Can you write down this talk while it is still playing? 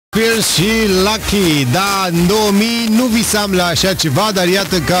Pierce și Lucky. Da, în 2000 nu visam la așa ceva, dar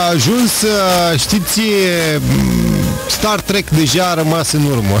iată că a ajuns, știți, Star Trek deja a rămas în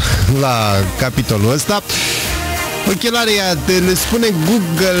urmă la capitolul ăsta. Ochelarii le spune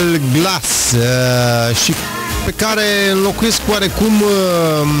Google Glass și pe care înlocuiesc oarecum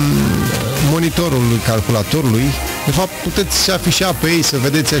monitorul calculatorului. De fapt, puteți afișa pe ei să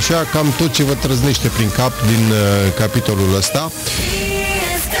vedeți așa cam tot ce vă trăznește prin cap din capitolul ăsta.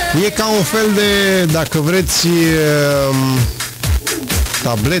 E ca un fel de, dacă vreți,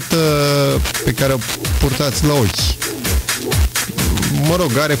 tabletă pe care o purtați la ochi. Mă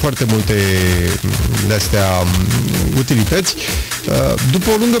rog, are foarte multe de-astea utilități. După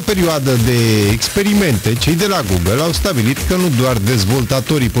o lungă perioadă de experimente, cei de la Google au stabilit că nu doar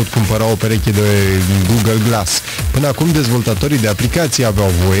dezvoltatorii pot cumpăra o pereche de Google Glass. Până acum dezvoltatorii de aplicații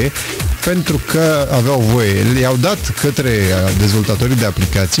aveau voie, pentru că aveau voie. Le-au dat către dezvoltatorii de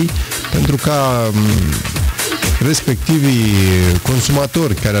aplicații pentru ca respectivii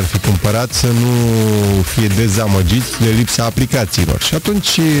consumatori care ar fi cumpărat să nu fie dezamăgiți de lipsa aplicațiilor. Și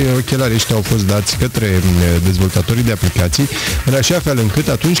atunci ochelarii ăștia au fost dați către dezvoltatorii de aplicații în așa fel încât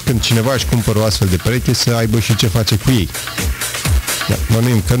atunci când cineva își cumpără o astfel de pereche să aibă și ce face cu ei. Da,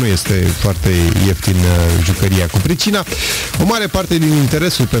 bănuim că nu este foarte ieftin jucăria cu pricina. O mare parte din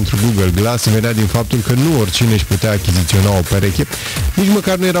interesul pentru Google Glass venea din faptul că nu oricine își putea achiziționa o pereche, nici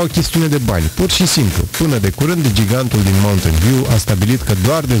măcar nu era o chestiune de bani. Pur și simplu, până de curând, gigantul din Mountain View a stabilit că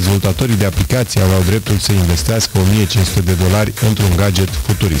doar dezvoltatorii de aplicații aveau dreptul să investească $1500 într-un gadget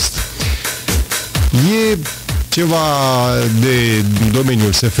futurist. E ceva de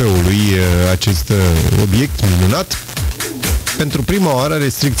domeniul SF-ului acest obiect minunat. Pentru prima oară,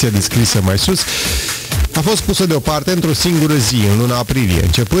 restricția descrisă mai sus a fost pusă deoparte într-o singură zi, în luna aprilie.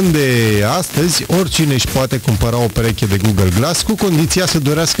 Începând de astăzi, oricine își poate cumpăra o pereche de Google Glass cu condiția să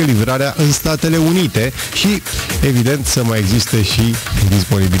dorească livrarea în Statele Unite și, evident, să mai existe și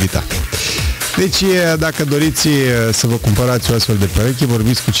disponibilitate. Deci, dacă doriți să vă cumpărați o astfel de pereche,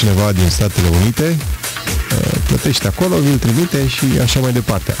 vorbiți cu cineva din Statele Unite, plătește acolo, vi-l trimite și așa mai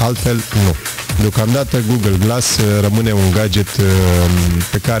departe. Altfel, nu. Deocamdată Google Glass rămâne un gadget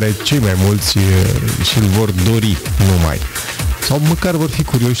pe care cei mai mulți și-l vor dori numai. Sau măcar vor fi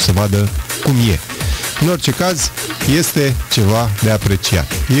curioși să vadă cum e. În orice caz, este ceva de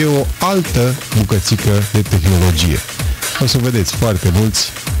apreciat. E o altă bucățică de tehnologie. O să vedeți foarte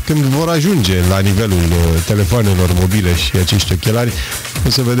mulți, când vor ajunge la nivelul telefoanelor mobile și acești ochelari, o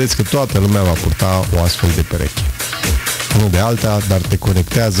să vedeți că toată lumea va purta o astfel de pereche. Nu de alta, dar te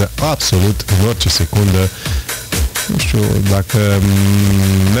conectează absolut în orice secundă. Nu știu, dacă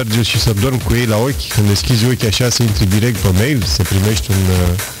mergi și să dormi cu ei la ochi, când deschizi ochii așa, să intri direct pe mail, să primești un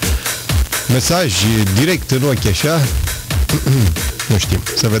mesaj direct în ochi așa, nu știm.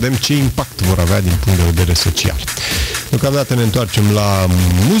 Să vedem ce impact vor avea din punct de vedere social. Deocamdată ne întoarcem la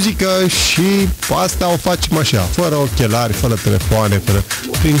muzică și asta o facem așa, fără ochelari, fără telefoane,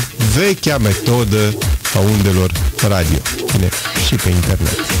 prin vechea metodă a undelor radio. Bine, și pe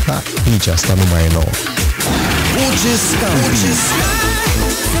internet. Da, nici asta nu mai e nouă. Coces, campi.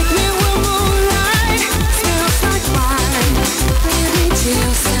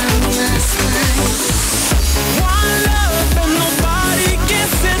 Till